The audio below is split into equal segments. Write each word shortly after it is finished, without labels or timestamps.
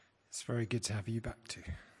It's very good to have you back too.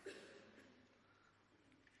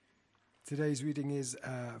 Today's reading is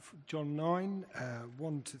John 9,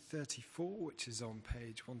 1 to 34, which is on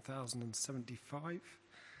page 1075.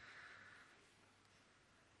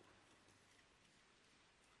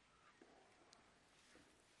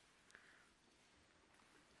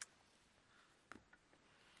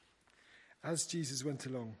 As Jesus went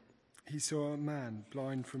along, he saw a man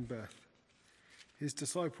blind from birth. His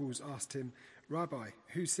disciples asked him, "Rabbi,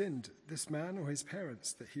 who sinned, this man or his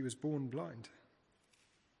parents, that he was born blind?"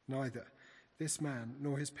 "Neither this man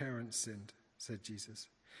nor his parents sinned," said Jesus,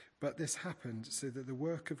 "but this happened so that the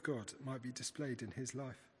work of God might be displayed in his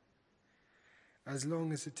life. As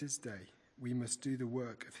long as it is day, we must do the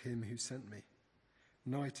work of him who sent me.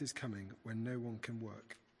 Night is coming when no one can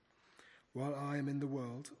work. While I am in the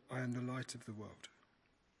world, I am the light of the world."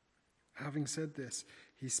 Having said this,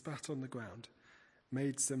 he spat on the ground,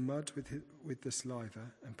 made some mud with the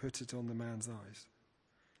saliva, and put it on the man's eyes.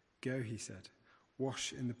 "Go," he said,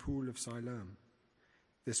 "wash in the pool of Siloam."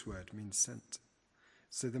 This word means sent.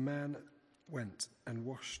 So the man went and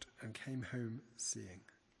washed and came home seeing.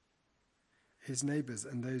 His neighbors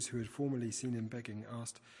and those who had formerly seen him begging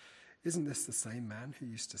asked, "Isn't this the same man who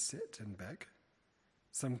used to sit and beg?"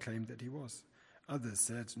 Some claimed that he was. Others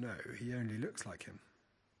said, "No, he only looks like him."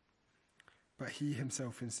 But he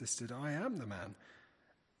himself insisted, "I am the man."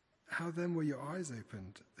 "How then were your eyes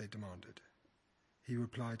opened?" they demanded. He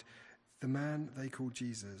replied, "The man they called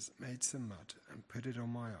Jesus made some mud and put it on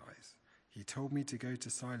my eyes. He told me to go to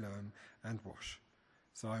Siloam and wash.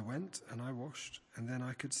 So I went and I washed, and then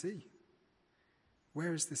I could see."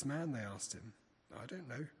 "Where is this man?" they asked him. "I don't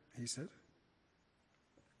know," he said.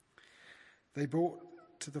 They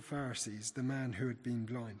brought to the Pharisees the man who had been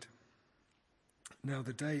blind. Now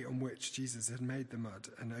the day on which Jesus had made the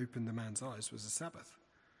mud and opened the man's eyes was a Sabbath.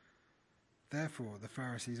 Therefore the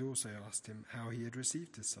Pharisees also asked him how he had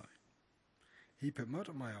received his sight. "He put mud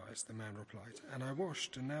on my eyes," the man replied, "and I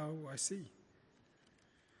washed, and now I see."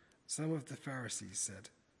 Some of the Pharisees said,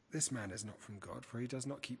 "This man is not from God, for he does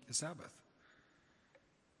not keep the Sabbath."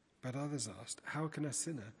 But others asked, "How can a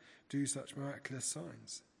sinner do such miraculous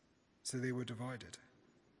signs?" So they were divided.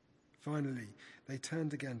 Finally, they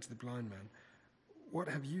turned again to the blind man. "What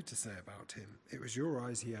have you to say about him? It was your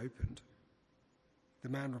eyes he opened." The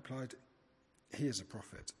man replied, "He is a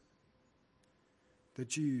prophet." The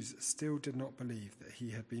Jews still did not believe that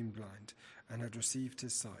he had been blind and had received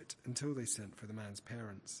his sight until they sent for the man's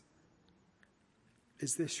parents.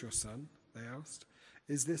 "Is this your son?" they asked.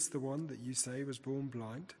 "Is this the one that you say was born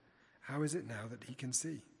blind? How is it now that he can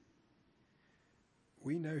see?"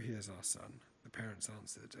 "We know he is our son," the parents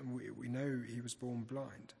answered, "and we know he was born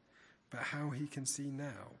blind. But how he can see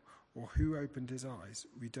now, or who opened his eyes,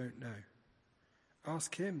 we don't know.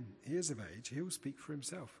 Ask him. He is of age. He will speak for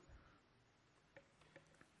himself."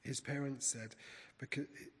 His parents said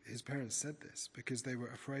this because they were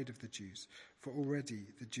afraid of the Jews, for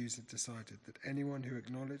already the Jews had decided that anyone who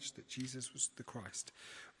acknowledged that Jesus was the Christ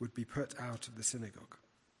would be put out of the synagogue.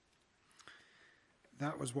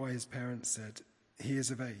 That was why his parents said, "He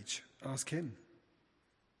is of age. Ask him."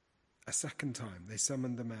 A second time they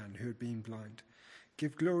summoned the man who had been blind.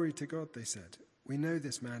 "Give glory to God," they said. "We know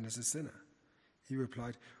this man is a sinner." He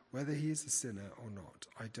replied, "Whether he is a sinner or not,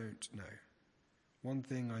 I don't know. One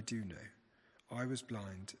thing I do know. I was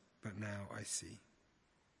blind, but now I see."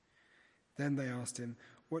 Then they asked him,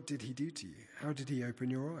 "What did he do to you? How did he open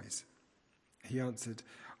your eyes?" He answered,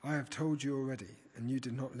 "I have told you already, and you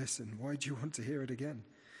did not listen. Why do you want to hear it again?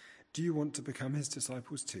 Do you want to become his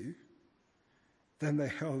disciples too?" Then they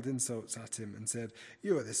hurled insults at him and said,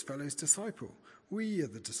 "You are this fellow's disciple. We are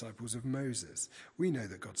the disciples of Moses. We know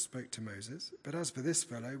that God spoke to Moses, but as for this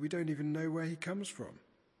fellow, we don't even know where he comes from."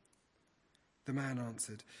 The man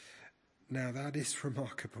answered, "Now that is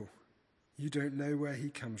remarkable. You don't know where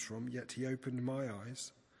he comes from, yet he opened my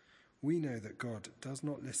eyes. We know that God does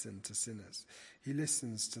not listen to sinners. He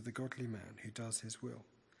listens to the godly man who does his will.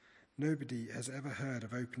 Nobody has ever heard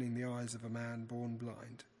of opening the eyes of a man born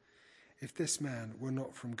blind. If this man were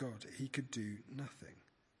not from God, he could do nothing."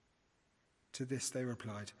 To this they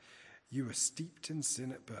replied, "You were steeped in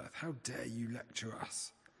sin at birth. How dare you lecture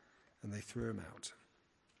us?" And they threw him out.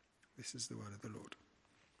 This is the word of the Lord.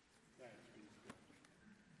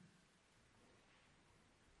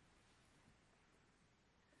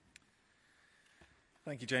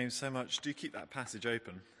 Thank you, James, so much. Do keep that passage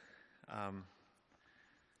open. And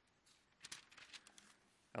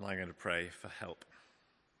I'm going to pray for help,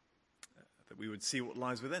 that we would see what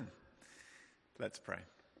lies within. Let's pray.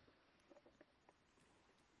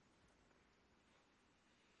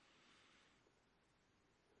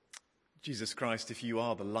 Jesus Christ, if you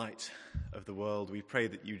are the light of the world, we pray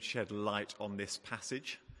that you'd shed light on this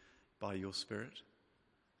passage by your Spirit.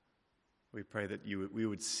 We pray that we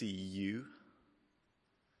would see you,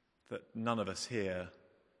 that none of us here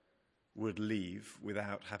would leave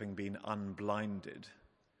without having been unblinded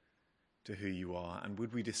to who you are. And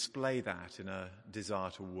would we display that in a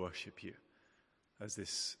desire to worship you, as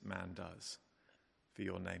this man does, for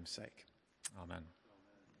your name's sake. Amen.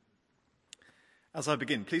 As I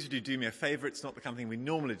begin, please would you do me a favour? It's not the kind of thing we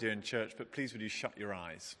normally do in church, but please would you shut your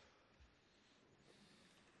eyes.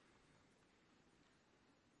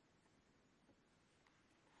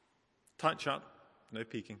 Tight shut, no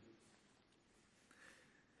peeking.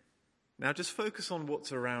 Now just focus on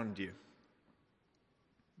what's around you.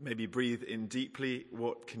 Maybe breathe in deeply.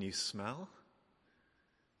 What can you smell?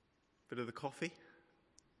 Bit of the coffee?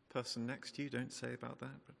 Person next to you, don't say about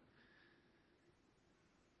that. But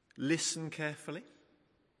listen carefully.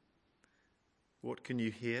 What can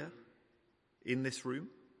you hear in this room?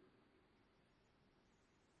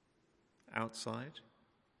 Outside?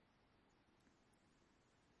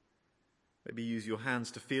 Maybe use your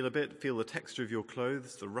hands to feel a bit. Feel the texture of your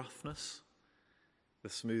clothes, the roughness, the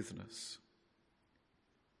smoothness.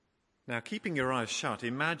 Now, keeping your eyes shut,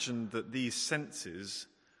 imagine that these senses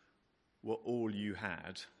were all you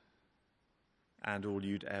had and all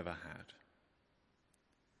you'd ever had.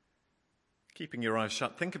 Keeping your eyes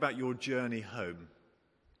shut, think about your journey home.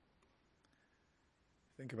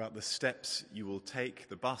 Think about the steps you will take,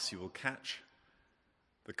 the bus you will catch,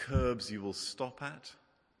 the curbs you will stop at,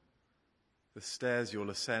 the stairs you'll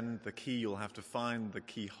ascend, the key you'll have to find, the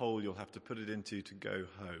keyhole you'll have to put it into to go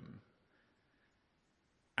home.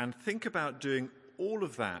 And think about doing all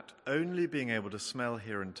of that, only being able to smell,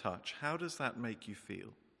 hear, and touch. How does that make you feel?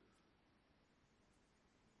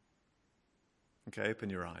 Okay, open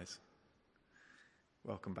your eyes.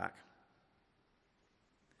 Welcome back.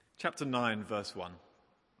 Chapter 9, verse 1.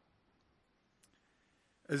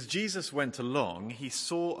 As Jesus went along, he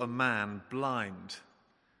saw a man blind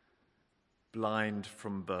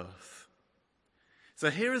from birth. So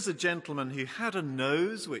here is a gentleman who had a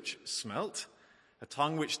nose which smelt, a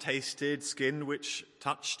tongue which tasted, skin which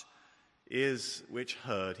touched, ears which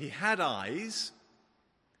heard. He had eyes,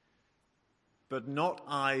 but not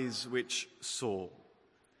eyes which saw.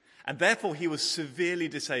 And therefore he was severely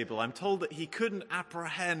disabled. I'm told that he couldn't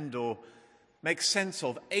apprehend or make sense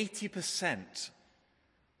of 80%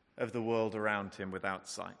 of the world around him without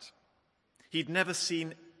sight. He'd never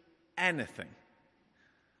seen anything.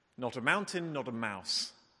 Not a mountain, not a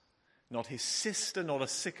mouse. Not his sister, not a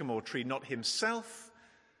sycamore tree, not himself,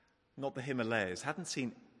 not the Himalayas. Hadn't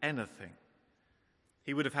seen anything.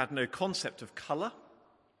 He would have had no concept of colour.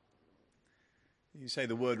 You say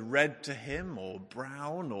the word red to him, or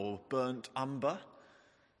brown, or burnt umber.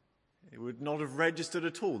 It would not have registered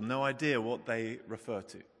at all, no idea what they refer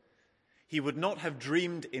to. He would not have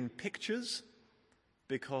dreamed in pictures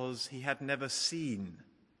because he had never seen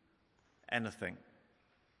anything.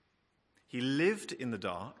 He lived in the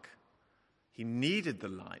dark. He needed the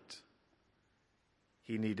light.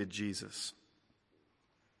 He needed Jesus.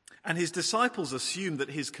 And his disciples assumed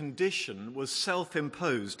that his condition was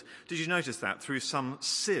self-imposed. Did you notice that? Through some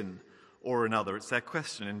sin or another. It's their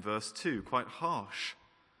question in verse 2, quite harsh.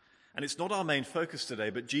 And it's not our main focus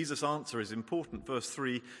today, but Jesus' answer is important. Verse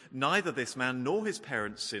 3, neither this man nor his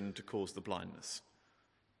parents sinned to cause the blindness.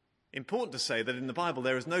 Important to say that in the Bible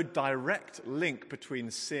there is no direct link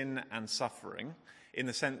between sin and suffering, in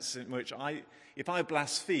the sense in which if I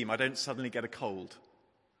blaspheme, I don't suddenly get a cold.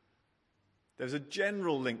 There's a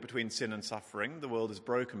general link between sin and suffering. The world is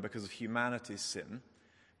broken because of humanity's sin,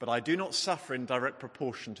 but I do not suffer in direct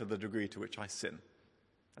proportion to the degree to which I sin.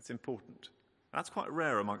 That's important. That's quite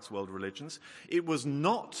rare amongst world religions. It was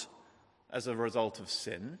not as a result of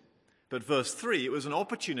sin, but verse 3, it was an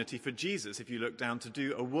opportunity for Jesus, if you look down, to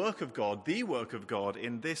do a work of God, the work of God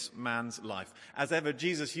in this man's life. As ever,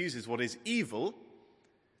 Jesus uses what is evil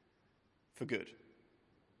for good.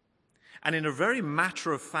 And in a very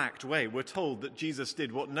matter-of-fact way, we're told that Jesus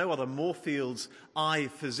did what no other Moorfields eye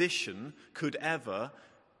physician could ever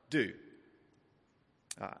do.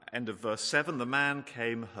 End of verse 7, the man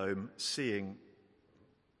came home seeing.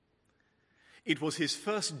 It was his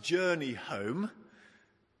first journey home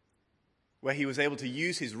where he was able to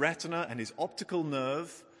use his retina and his optical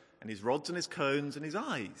nerve and his rods and his cones and his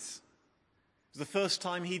eyes. It was the first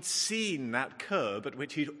time he'd seen that curb at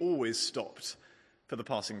which he'd always stopped for the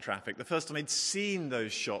passing traffic. The first time he'd seen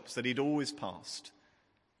those shops that he'd always passed.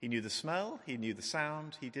 He knew the smell, he knew the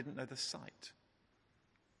sound, he didn't know the sight.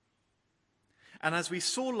 And as we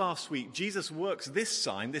saw last week, Jesus works this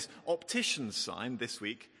sign, this optician's sign this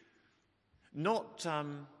week, Not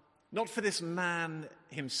for this man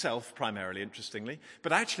himself primarily, interestingly,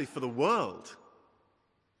 but actually for the world.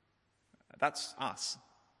 That's us.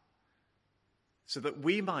 So that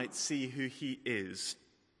we might see who he is.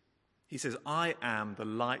 He says, I am the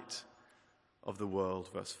light of the world,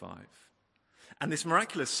 verse 5. And this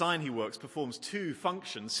miraculous sign he works performs two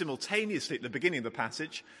functions simultaneously at the beginning of the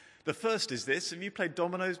passage. The first is this. Have you played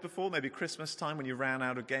dominoes before? Maybe Christmas time when you ran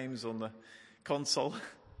out of games on the console?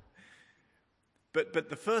 But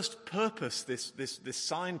the first purpose this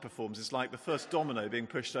sign performs is like the first domino being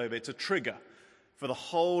pushed over. It's a trigger for the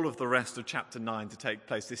whole of the rest of chapter 9 to take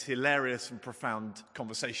place, this hilarious and profound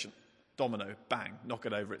conversation. Domino, bang, knock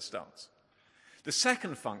it over, it starts. The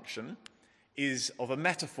second function is of a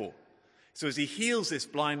metaphor. So as he heals this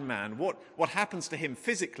blind man, what happens to him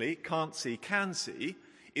physically, can't see, can see,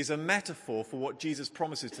 is a metaphor for what Jesus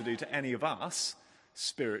promises to do to any of us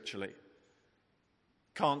spiritually.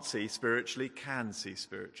 Can't see spiritually, can see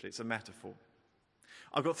spiritually. It's a metaphor.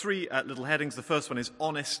 I've got three little headings. The first one is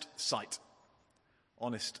honest sight.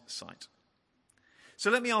 Honest sight. So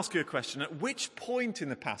let me ask you a question. At which point in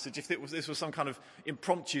the passage, if this was some kind of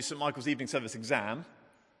impromptu St. Michael's evening service exam,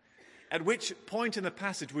 at which point in the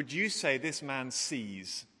passage would you say this man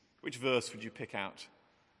sees? Which verse would you pick out?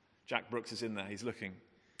 Jack Brooks is in there, he's looking.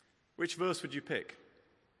 Which verse would you pick?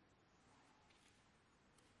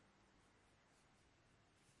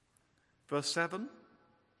 Verse 7?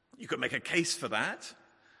 You could make a case for that.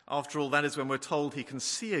 After all, that is when we're told he can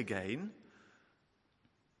see again.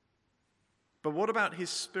 But what about his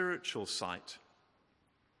spiritual sight?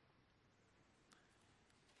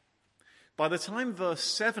 By the time verse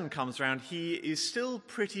 7 comes around, he is still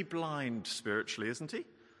pretty blind spiritually, isn't he?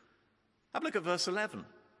 Have a look at verse 11.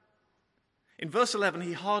 In verse 11,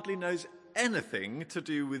 he hardly knows anything to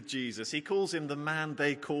do with Jesus. He calls him the man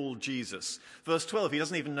they call Jesus. Verse 12, he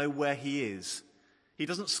doesn't even know where he is. He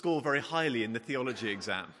doesn't score very highly in the theology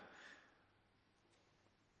exam.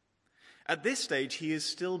 At this stage, he is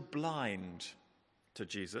still blind to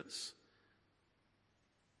Jesus.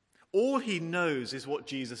 All he knows is what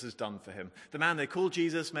Jesus has done for him. The man they call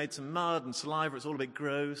Jesus made some mud and saliva. It's all a bit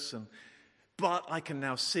gross. But I can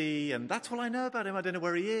now see, and that's all I know about him. I don't know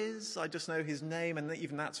where he is. I just know his name, and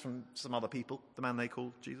even that's from some other people, the man they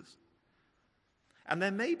call Jesus. And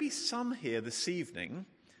there may be some here this evening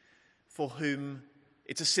for whom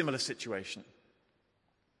it's a similar situation.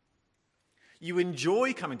 You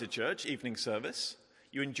enjoy coming to church, evening service.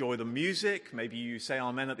 You enjoy the music. Maybe you say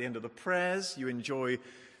amen at the end of the prayers. You enjoy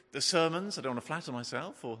the sermons. I don't want to flatter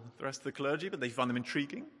myself or the rest of the clergy, but they find them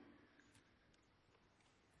intriguing.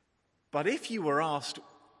 But if you were asked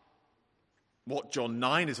what John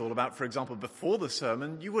 9 is all about, for example, before the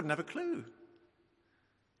sermon, you wouldn't have a clue.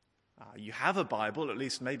 You have a Bible, at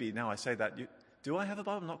least maybe now I say that. Do I have a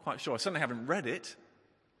Bible? I'm not quite sure. I certainly haven't read it.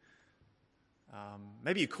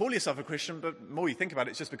 Maybe you call yourself a Christian, but the more you think about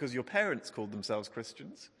it, it's just because your parents called themselves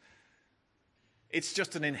Christians. It's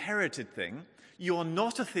just an inherited thing. You're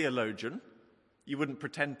not a theologian. You wouldn't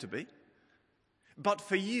pretend to be. But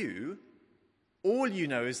for you, all you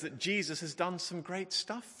know is that Jesus has done some great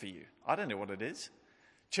stuff for you. I don't know what it is.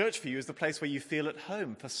 Church for you is the place where you feel at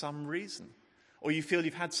home for some reason. Or you feel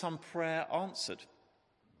you've had some prayer answered.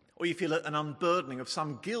 Or you feel an unburdening of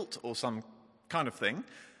some guilt or some kind of thing.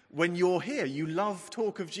 When you're here, you love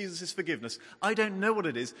talk of Jesus' forgiveness. I don't know what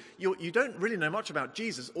it is. You don't really know much about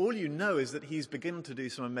Jesus. All you know is that he's begun to do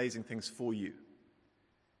some amazing things for you.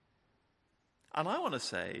 And I want to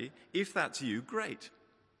say, if that's you, great.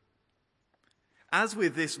 As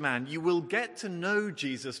with this man, you will get to know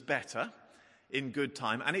Jesus better in good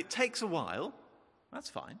time, and it takes a while. That's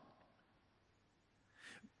fine.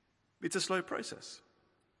 It's a slow process.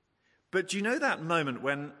 But do you know that moment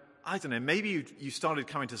when, I don't know, maybe you started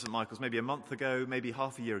coming to St. Michael's maybe a month ago, maybe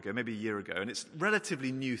half a year ago, maybe a year ago, and it's a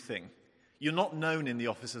relatively new thing. You're not known in the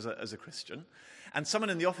office as a Christian, and someone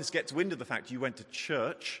in the office gets wind of the fact you went to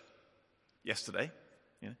church yesterday,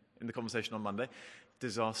 in the conversation on Monday.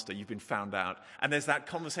 Disaster, you've been found out. And there's that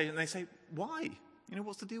conversation, and they say, why?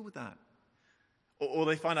 What's the deal with that? Or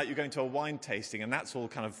they find out you're going to a wine tasting, and that's all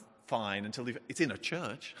kind of fine until it's in a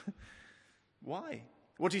church. Why?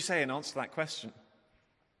 What do you say in answer to that question?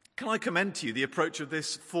 Can I commend to you the approach of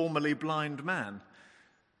this formerly blind man?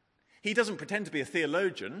 He doesn't pretend to be a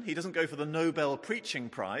theologian. He doesn't go for the Nobel Preaching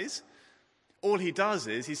Prize. All he does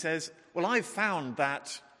is he says, well, I've found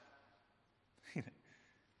that...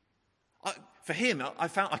 For him, I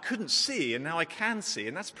found I couldn't see, and now I can see,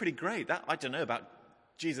 and that's pretty great. I don't know about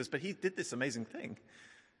Jesus, but he did this amazing thing.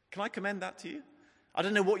 Can I commend that to you? I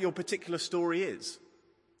don't know what your particular story is.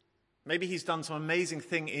 Maybe he's done some amazing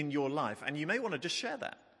thing in your life, and you may want to just share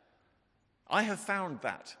that. I have found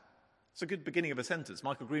that. It's a good beginning of a sentence.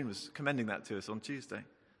 Michael Green was commending that to us on Tuesday.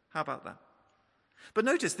 How about that? But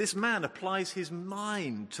notice this man applies his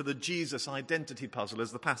mind to the Jesus identity puzzle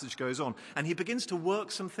as the passage goes on, and he begins to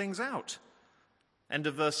work some things out. End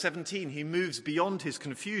of verse 17, he moves beyond his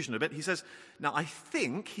confusion a bit. He says, now I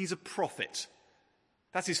think he's a prophet.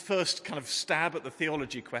 That's his first kind of stab at the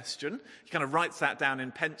theology question. He kind of writes that down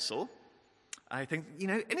in pencil. I think,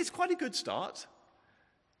 and it's quite a good start.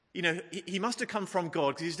 He must have come from God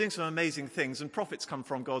because he's doing some amazing things, and prophets come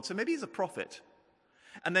from God, so maybe he's a prophet.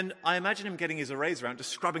 And then I imagine him getting his eraser out, just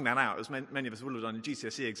scrubbing that out, as many of us will have done in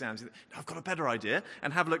GCSE exams. I've got a better idea.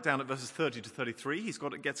 And have a look down at verses 30 to 33.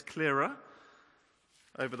 It gets clearer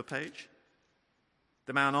over the page.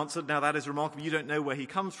 The man answered, now that is remarkable. You don't know where he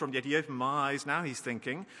comes from, yet he opened my eyes. Now he's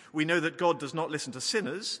thinking. We know that God does not listen to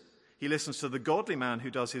sinners. He listens to the godly man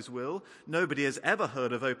who does his will. Nobody has ever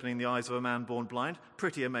heard of opening the eyes of a man born blind.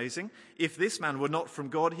 Pretty amazing. If this man were not from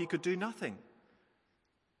God, he could do nothing.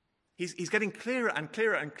 He's getting clearer and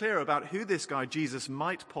clearer and clearer about who this guy Jesus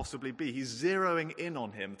might possibly be. He's zeroing in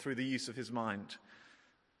on him through the use of his mind.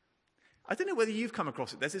 I don't know whether you've come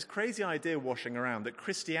across it. There's this crazy idea washing around that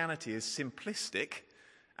Christianity is simplistic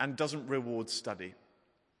and doesn't reward study.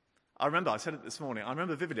 I said it this morning, I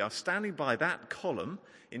remember vividly, I was standing by that column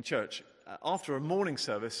in church after a morning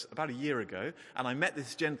service about a year ago, and I met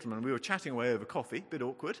this gentleman. We were chatting away over coffee, a bit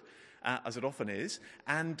awkward, as it often is,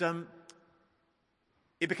 and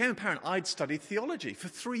it became apparent I'd studied theology for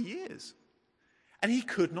 3 years. And he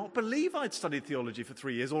could not believe I'd studied theology for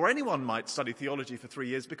 3 years, or anyone might study theology for 3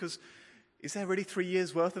 years, because is there really 3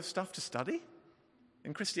 years' worth of stuff to study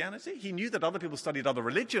in Christianity? He knew that other people studied other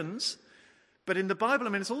religions, but in the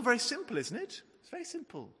Bible, it's all very simple, isn't it? It's very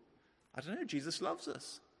simple. I don't know, Jesus loves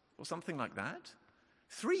us, or something like that.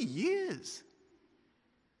 3 years.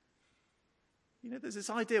 There's this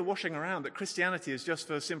idea washing around that Christianity is just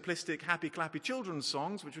for simplistic, happy, clappy children's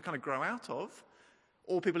songs, which we kind of grow out of,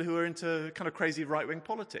 or people who are into kind of crazy right-wing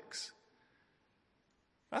politics.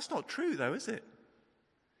 That's not true, though, is it?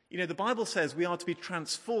 The Bible says we are to be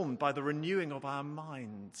transformed by the renewing of our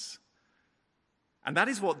minds. And that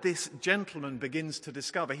is what this gentleman begins to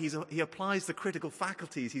discover. He applies the critical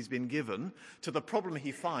faculties he's been given to the problem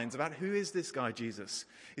he finds about who is this guy, Jesus?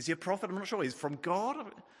 Is he a prophet? I'm not sure. He's from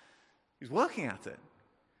God? He's working at it.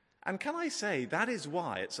 And can I say, that is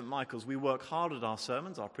why at St. Michael's we work hard at our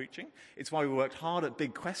sermons, our preaching. It's why we worked hard at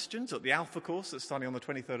Big Questions, at the Alpha course that's starting on the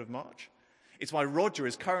 23rd of March. It's why Roger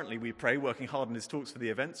is currently, we pray, working hard on his talks for the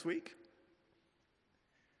events week.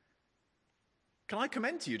 Can I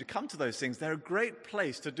commend to you to come to those things? They're a great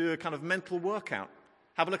place to do a kind of mental workout.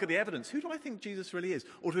 Have a look at the evidence. Who do I think Jesus really is?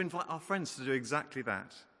 Or to invite our friends to do exactly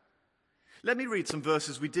that. Let me read some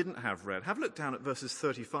verses we didn't have read. Have a look down at verses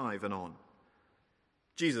 35 and on.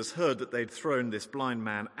 Jesus heard that they'd thrown this blind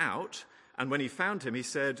man out, and when he found him, he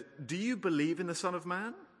said, do you believe in the Son of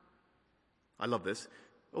Man? I love this.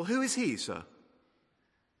 Well, who is he, sir?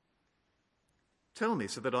 Tell me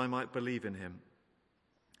so that I might believe in him.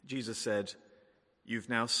 Jesus said, you've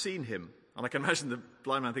now seen him. And I can imagine the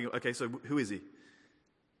blind man thinking, okay, so who is he?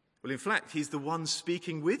 Well, in fact, he's the one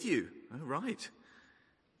speaking with you. Oh, right.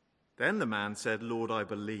 Then the man said, Lord, I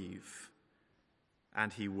believe.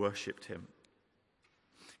 And he worshipped him.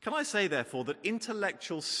 Can I say, therefore, that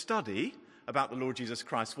intellectual study about the Lord Jesus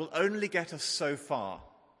Christ will only get us so far?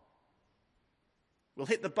 We'll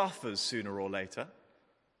hit the buffers sooner or later.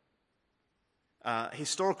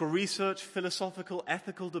 Historical research, philosophical,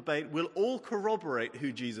 ethical debate will all corroborate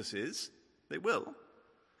who Jesus is. They will.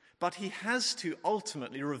 But he has to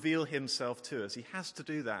ultimately reveal himself to us. He has to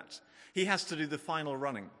do that. He has to do the final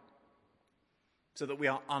running so that we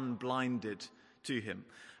are unblinded to him.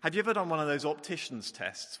 Have you ever done one of those optician's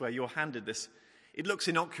tests where you're handed this? It looks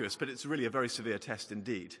innocuous, but it's really a very severe test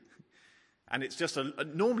indeed. And it's just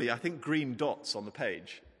normally, I think, green dots on the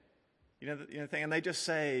page. The thing, and they just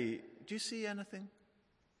say, do you see anything?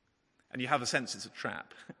 And you have a sense it's a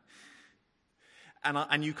trap.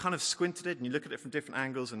 and you kind of squint at it and you look at it from different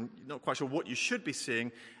angles and you're not quite sure what you should be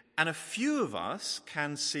seeing. And a few of us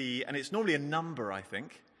can see, and it's normally a number, I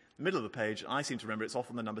think. The middle of the page, I seem to remember it's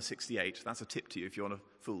often the number 68. That's a tip to you if you want to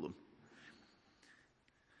fool them.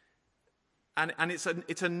 And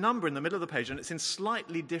it's a number in the middle of the page, and it's in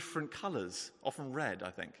slightly different colours, often red,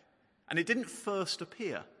 I think. And it didn't first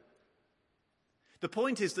appear. The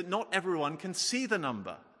point is that not everyone can see the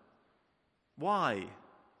number. Why?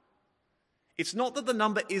 It's not that the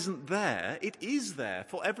number isn't there. It is there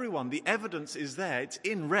for everyone. The evidence is there. It's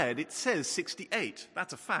in red. It says 68.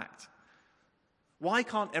 That's a fact. Why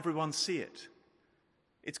can't everyone see it?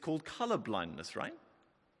 It's called colour blindness, right?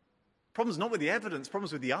 Problem's not with the evidence.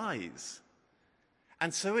 Problem's with the eyes.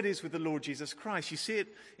 And so it is with the Lord Jesus Christ. You see it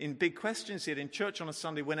in big questions, you see it in church on a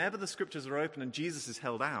Sunday, whenever the scriptures are open and Jesus is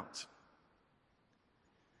held out.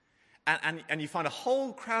 And you find a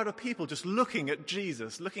whole crowd of people just looking at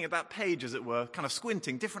Jesus, looking at that page, as it were, kind of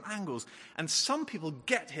squinting, different angles. And some people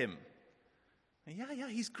get him. Yeah,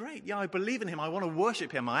 he's great. Yeah, I believe in him. I want to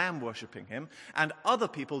worship him. I am worshiping him. And other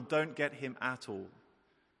people don't get him at all.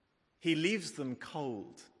 He leaves them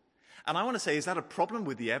cold. And I want to say, is that a problem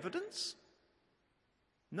with the evidence?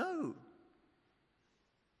 No.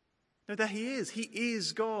 No, there he is. He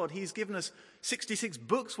is God. He's given us 66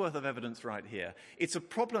 books worth of evidence right here. It's a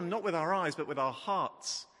problem not with our eyes, but with our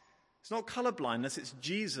hearts. It's not color blindness, it's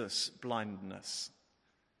Jesus blindness.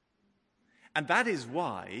 And that is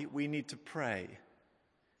why we need to pray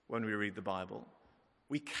when we read the Bible.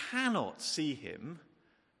 We cannot see him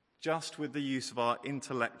just with the use of our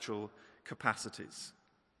intellectual capacities.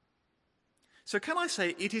 So can I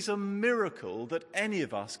say it is a miracle that any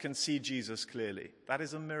of us can see Jesus clearly? That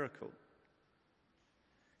is a miracle.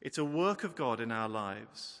 It's a work of God in our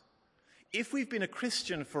lives. If we've been a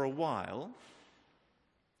Christian for a while,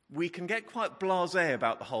 we can get quite blasé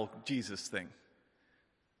about the whole Jesus thing.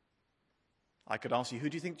 I could ask you, who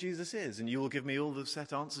do you think Jesus is? And you will give me all the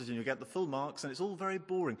set answers and you'll get the full marks, and it's all very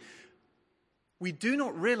boring. We do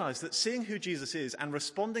not realize that seeing who Jesus is and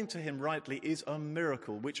responding to him rightly is a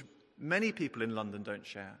miracle, which many people in London don't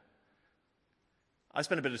share. I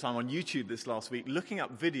spent a bit of time on YouTube this last week looking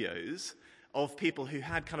up videos of people who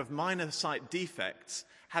had kind of minor sight defects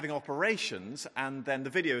having operations, and then the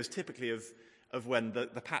video is typically of when the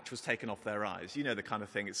patch was taken off their eyes. You know the kind of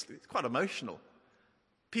thing. It's quite emotional.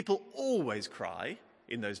 People always cry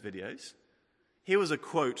in those videos. Here was a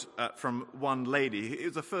quote from one lady. It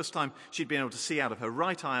was the first time she'd been able to see out of her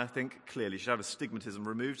right eye, I think, clearly. She'd had astigmatism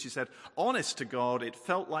removed. She said, "Honest to God, it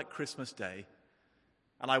felt like Christmas Day.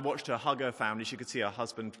 And I watched her hug her family. She could see her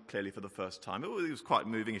husband clearly for the first time." It was quite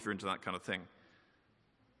moving if you're into that kind of thing.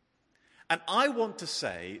 And I want to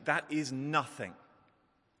say that is nothing.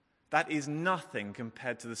 That is nothing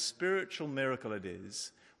compared to the spiritual miracle it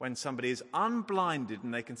is when somebody is unblinded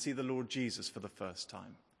and they can see the Lord Jesus for the first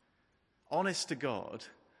time. Honest to God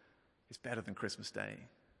is better than Christmas Day.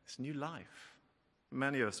 It's new life.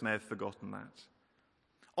 Many of us may have forgotten that.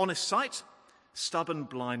 Honest sight, stubborn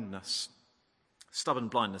blindness. Stubborn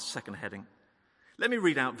blindness, second heading. Let me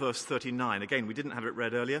read out verse 39. Again, we didn't have it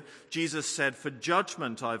read earlier. Jesus said, "For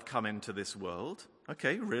judgment I've come into this world."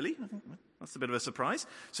 Okay, really? That's a bit of a surprise.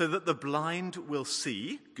 "So that the blind will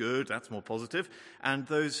see." Good, that's more positive. "And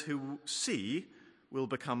those who see will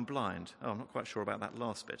become blind." Oh, I'm not quite sure about that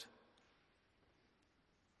last bit.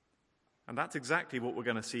 And that's exactly what we're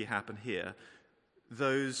going to see happen here.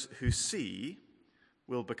 Those who see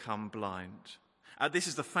will become blind. This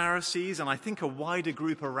is the Pharisees, and I think a wider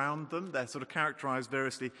group around them. They're sort of characterized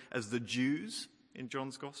variously as the Jews in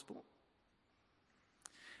John's Gospel.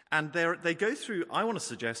 And they go through, I want to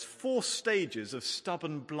suggest, 4 stages of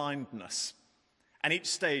stubborn blindness. And each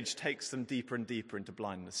stage takes them deeper and deeper into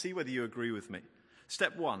blindness. See whether you agree with me.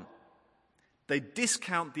 Step 1, they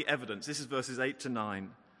discount the evidence. This is verses 8 to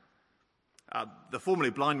 9. The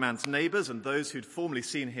formerly blind man's neighbors and those who'd formerly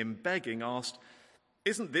seen him begging asked,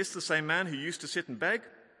 "Isn't this the same man who used to sit and beg?"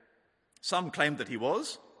 Some claimed that he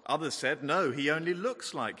was. Others said, "No, he only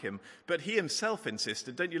looks like him." But he himself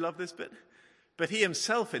insisted, don't you love this bit? But he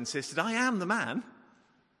himself insisted, "I am the man."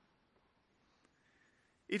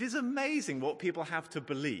 It is amazing what people have to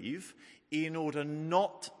believe in order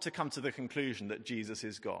not to come to the conclusion that Jesus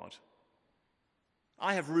is God.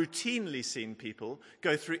 I have routinely seen people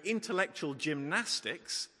go through intellectual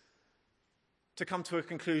gymnastics to come to a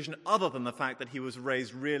conclusion other than the fact that he was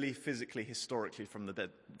raised really physically, historically from the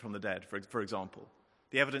dead, for example.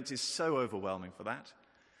 The evidence is so overwhelming for that.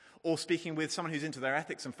 Or speaking with someone who's into their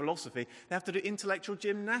ethics and philosophy, they have to do intellectual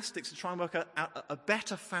gymnastics to try and work out a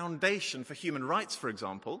better foundation for human rights, for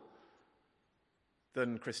example,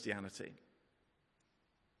 than Christianity.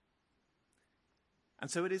 And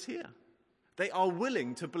so it is here. They are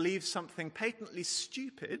willing to believe something patently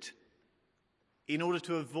stupid in order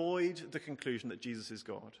to avoid the conclusion that Jesus is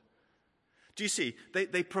God. Do you see?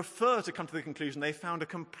 They prefer to come to the conclusion they found a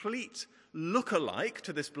complete look-alike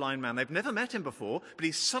to this blind man. They've never met him before, but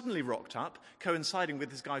he's suddenly rocked up, coinciding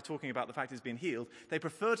with this guy talking about the fact he's been healed. They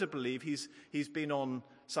prefer to believe he's been on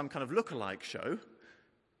some kind of look-alike show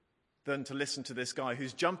than to listen to this guy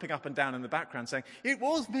who's jumping up and down in the background saying, "It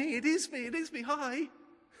was me, it is me, hi."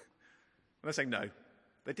 And they're saying no.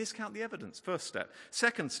 They discount the evidence, first step.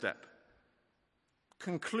 Second step,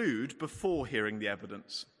 conclude before hearing the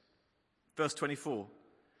evidence. Verse 24,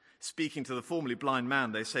 speaking to the formerly blind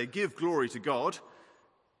man, they say, "Give glory to God.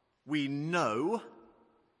 We know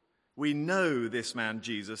We know this man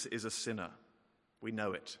Jesus is a sinner. We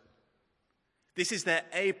know it. This is their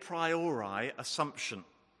a priori assumption,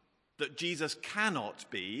 that Jesus cannot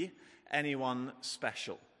be anyone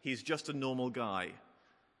special. He's just a normal guy.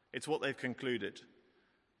 It's what they've concluded.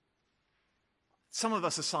 Some of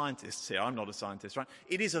us are scientists here. I'm not a scientist, right?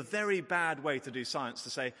 It is a very bad way to do science to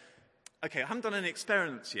say, okay, I haven't done any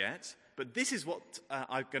experiments yet, but this is what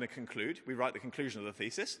I'm going to conclude. We write the conclusion of the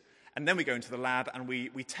thesis, and then we go into the lab and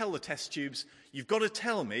we tell the test tubes, you've got to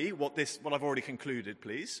tell me what I've already concluded,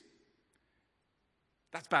 please.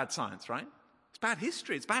 That's bad science, right? It's bad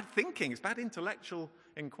history. It's bad thinking. It's bad intellectual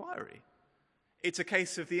inquiry. It's a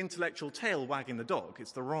case of the intellectual tail wagging the dog.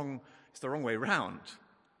 It's the wrong way round.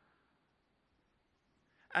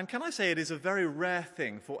 And can I say it is a very rare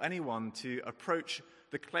thing for anyone to approach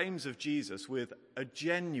the claims of Jesus with a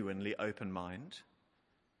genuinely open mind.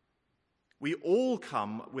 We all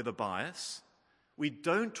come with a bias. We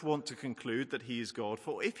don't want to conclude that he is God,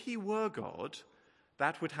 for if he were God,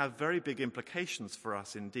 that would have very big implications for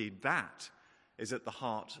us indeed. That is at the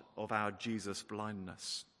heart of our Jesus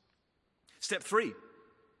blindness. Step 3,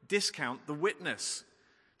 discount the witness.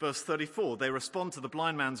 Verse 34, they respond to the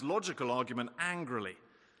blind man's logical argument angrily.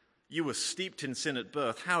 You were steeped in sin at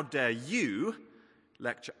birth. How dare you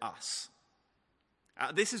lecture us?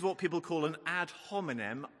 This is what people call an ad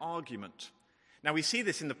hominem argument. Now, we see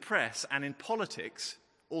this in the press and in politics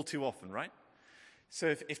all too often, right?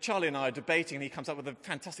 So if Charlie and I are debating and he comes up with a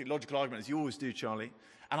fantastic logical argument, as you always do, Charlie,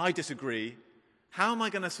 and I disagree, how am I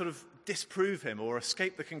going to sort of disprove him or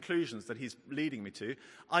escape the conclusions that he's leading me to?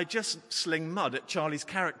 I just sling mud at Charlie's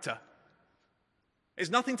character. It's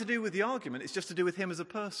nothing to do with the argument, it's just to do with him as a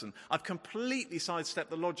person. I've completely sidestepped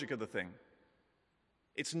the logic of the thing.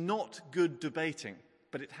 It's not good debating,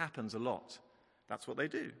 but it happens a lot. That's what they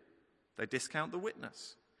do. They discount the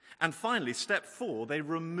witness. And finally, step 4, they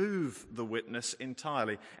remove the witness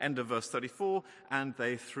entirely. End of verse 34, and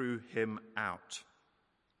they threw him out.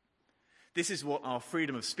 This is what our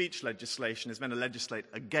freedom of speech legislation is meant to legislate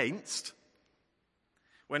against.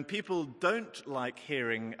 When people don't like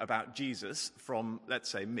hearing about Jesus from, let's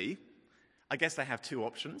say, me, I guess they have 2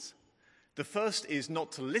 options. The first is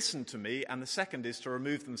not to listen to me, and the second is to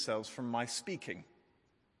remove themselves from my speaking.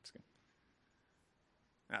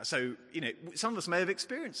 So, some of us may have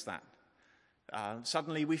experienced that.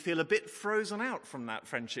 Suddenly we feel a bit frozen out from that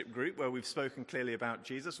friendship group where we've spoken clearly about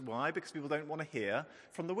Jesus. Why? Because people don't want to hear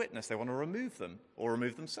from the witness. They want to remove them or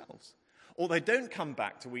remove themselves. Or they don't come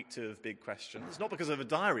back to week 2 of big questions, not because of a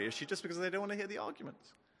diary issue, just because they don't want to hear the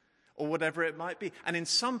arguments, or whatever it might be. And in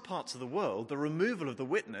some parts of the world, the removal of the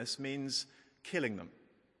witness means killing them.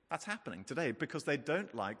 That's happening today because they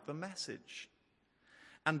don't like the message.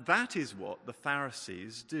 And that is what the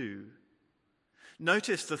Pharisees do.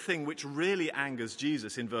 Notice the thing which really angers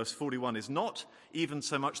Jesus in verse 41 is not even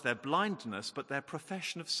so much their blindness, but their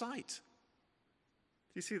profession of sight.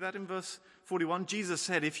 Do you see that in verse 41? Jesus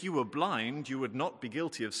said, if you were blind, you would not be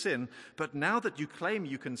guilty of sin, but now that you claim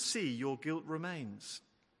you can see, your guilt remains.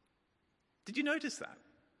 Did you notice that?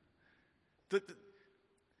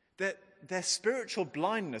 That their spiritual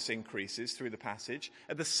blindness increases through the passage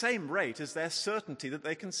at the same rate as their certainty that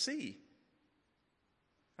they can see.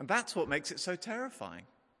 And that's what makes it so terrifying.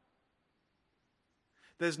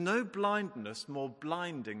 There's no blindness more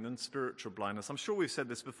blinding than spiritual blindness. I'm sure we've said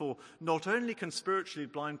this before. Not only can spiritually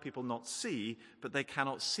blind people not see, but they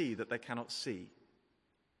cannot see that they cannot see.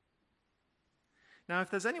 Now,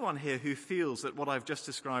 if there's anyone here who feels that what I've just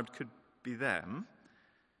described could be them,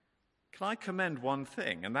 can I commend one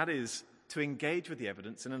thing, and that is to engage with the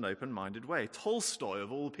evidence in an open-minded way. Tolstoy,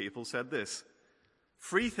 of all people, said this: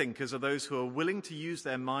 free thinkers are those who are willing to use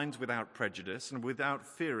their minds without prejudice and without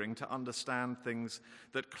fearing to understand things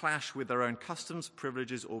that clash with their own customs,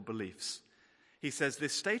 privileges, or beliefs. He says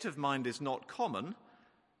this state of mind is not common,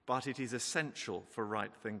 but it is essential for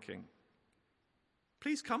right thinking.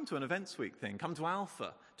 Please come to an Events Week thing. Come to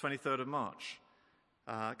Alpha, 23rd of March.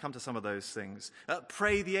 Come to some of those things.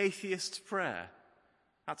 Pray the atheist's prayer.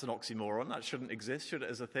 That's an oxymoron. That shouldn't exist, should it,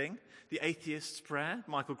 as a thing? The atheist's prayer.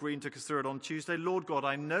 Michael Green took us through it on Tuesday. Lord God,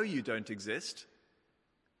 I know you don't exist.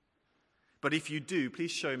 But if you do,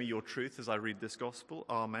 please show me your truth as I read this gospel.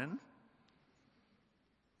 Amen.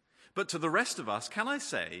 But to the rest of us, can I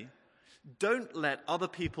say, don't let other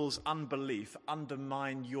people's unbelief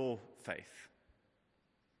undermine your faith.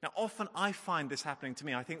 Now, often I find this happening to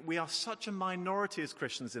me. I think we are such a minority as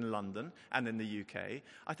Christians in London and in the UK.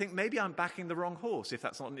 I think maybe I'm backing the wrong horse, if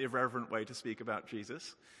that's not an irreverent way to speak about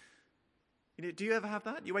Jesus. Do you ever have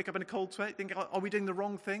that? You wake up in a cold sweat, think, are we doing the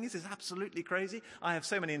wrong thing? Is this absolutely crazy? I have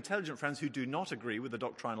so many intelligent friends who do not agree with the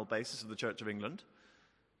doctrinal basis of the Church of England.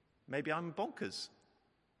 Maybe I'm bonkers.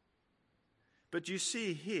 But you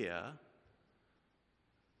see here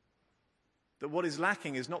that what is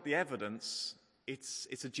lacking is not the evidence, it's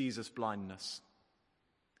a Jesus blindness.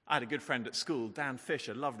 I had a good friend at school, Dan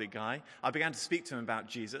Fisher, lovely guy. I began to speak to him about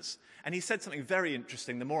Jesus, and he said something very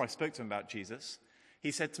interesting the more I spoke to him about Jesus.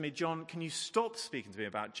 He said to me, John, can you stop speaking to me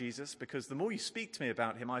about Jesus? Because the more you speak to me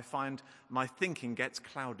about him, I find my thinking gets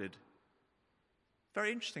clouded.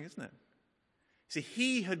 Very interesting, isn't it? See,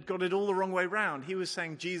 he had got it all the wrong way round. He was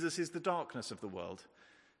saying Jesus is the darkness of the world.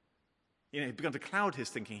 He'd begun to cloud his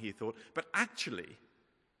thinking, he thought, but actually,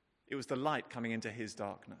 it was the light coming into his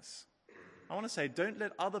darkness. I want to say, don't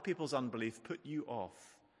let other people's unbelief put you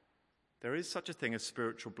off. There is such a thing as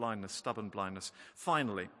spiritual blindness, stubborn blindness.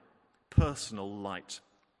 Finally, personal light.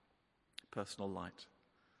 Personal light.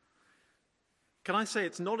 Can I say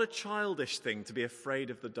it's not a childish thing to be afraid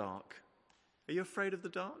of the dark? Are you afraid of the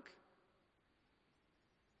dark?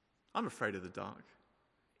 I'm afraid of the dark.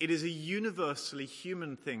 It is a universally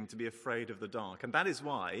human thing to be afraid of the dark, and that is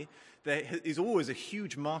why there is always a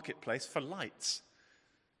huge marketplace for lights.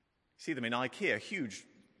 You see them in IKEA, huge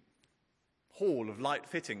hall of light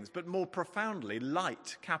fittings, but more profoundly,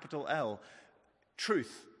 light, capital L,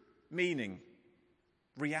 truth, meaning,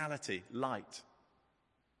 reality, light.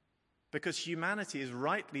 Because humanity is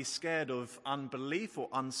rightly scared of unbelief or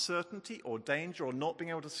uncertainty or danger or not being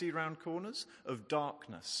able to see around corners, of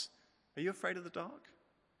darkness. Are you afraid of the dark?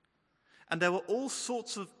 And there were all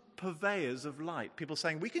sorts of purveyors of light, people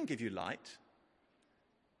saying, we can give you light.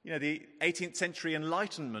 The 18th century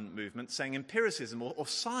Enlightenment movement saying empiricism or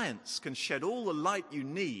science can shed all the light you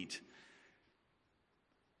need.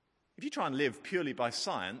 If you try and live purely by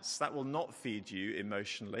science, that will not feed you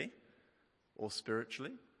emotionally or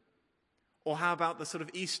spiritually. Or how about the sort of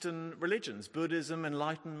Eastern religions, Buddhism,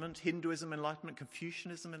 Enlightenment, Hinduism, Enlightenment,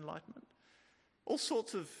 Confucianism, Enlightenment? All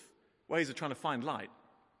sorts of ways of trying to find light.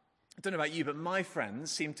 I don't know about you, but my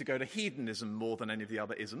friends seem to go to hedonism more than any of the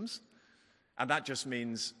other isms. And that just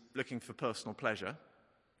means looking for personal pleasure.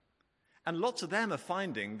 And lots of them are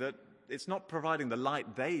finding that it's not providing the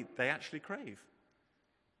light they actually crave.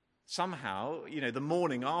 Somehow, the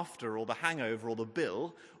morning after, or the hangover, or the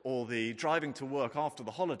bill, or the driving to work after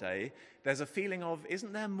the holiday, there's a feeling of,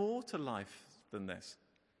 isn't there more to life than this?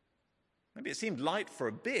 Maybe it seemed light for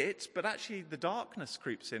a bit, but actually the darkness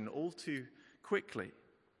creeps in all too quickly.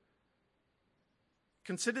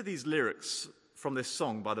 Consider these lyrics from this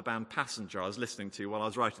song by the band Passenger I was listening to while I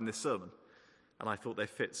was writing this sermon, and I thought they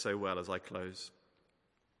fit so well as I close.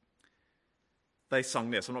 They sung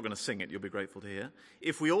this. I'm not going to sing it, you'll be grateful to hear.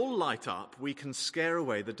 If we all light up, we can scare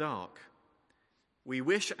away the dark. We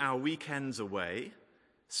wish our weekends away,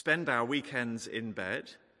 spend our weekends in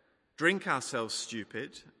bed, drink ourselves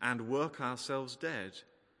stupid, and work ourselves dead.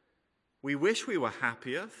 We wish we were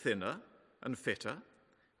happier, thinner, and fitter.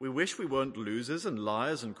 We wish we weren't losers and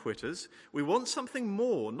liars and quitters. We want something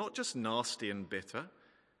more, not just nasty and bitter.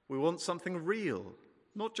 We want something real,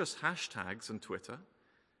 not just hashtags and Twitter.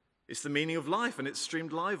 It's the meaning of life, and it's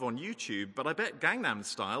streamed live on YouTube, but I bet Gangnam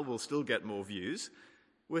Style will still get more views.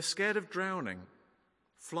 We're scared of drowning,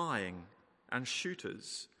 flying, and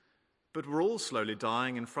shooters, but we're all slowly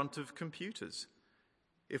dying in front of computers.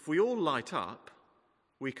 If we all light up,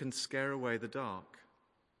 we can scare away the dark.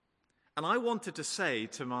 And I wanted to say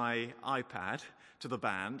to my iPad, to the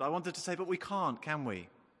band, I wanted to say, but we can't, can we?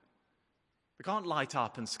 We can't light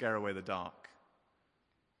up and scare away the dark.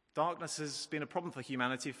 Darkness has been a problem for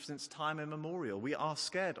humanity since time immemorial. We are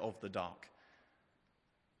scared of the dark.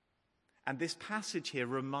 And this passage here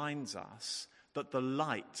reminds us that the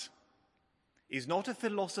light is not a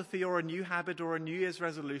philosophy or a new habit or a New Year's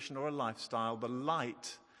resolution or a lifestyle. The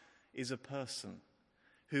light is a person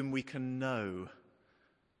whom we can know.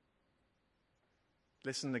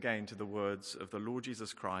 Listen again to the words of the Lord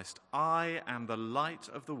Jesus Christ. I am the light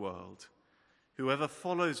of the world. Whoever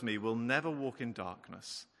follows me will never walk in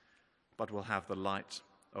darkness, but will have the light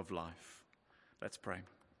of life. Let's pray.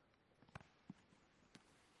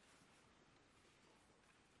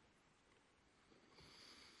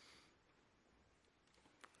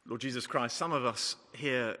 Lord Jesus Christ, some of us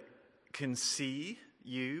here can see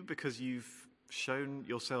you because you've shown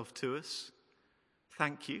yourself to us.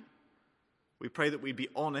 Thank you. We pray that we'd be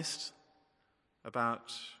honest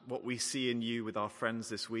about what we see in you with our friends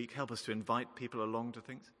this week. Help us to invite people along to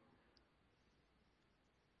things.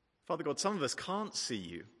 Father God, some of us can't see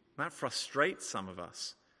you. That frustrates some of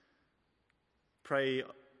us. Pray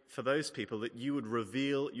for those people that you would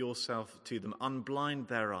reveal yourself to them, unblind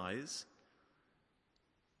their eyes.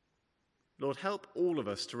 Lord, help all of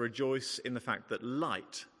us to rejoice in the fact that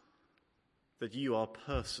light, that you are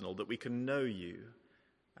personal, that we can know you,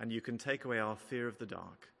 and you can take away our fear of the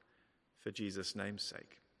dark. For Jesus' name's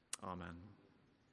sake. Amen.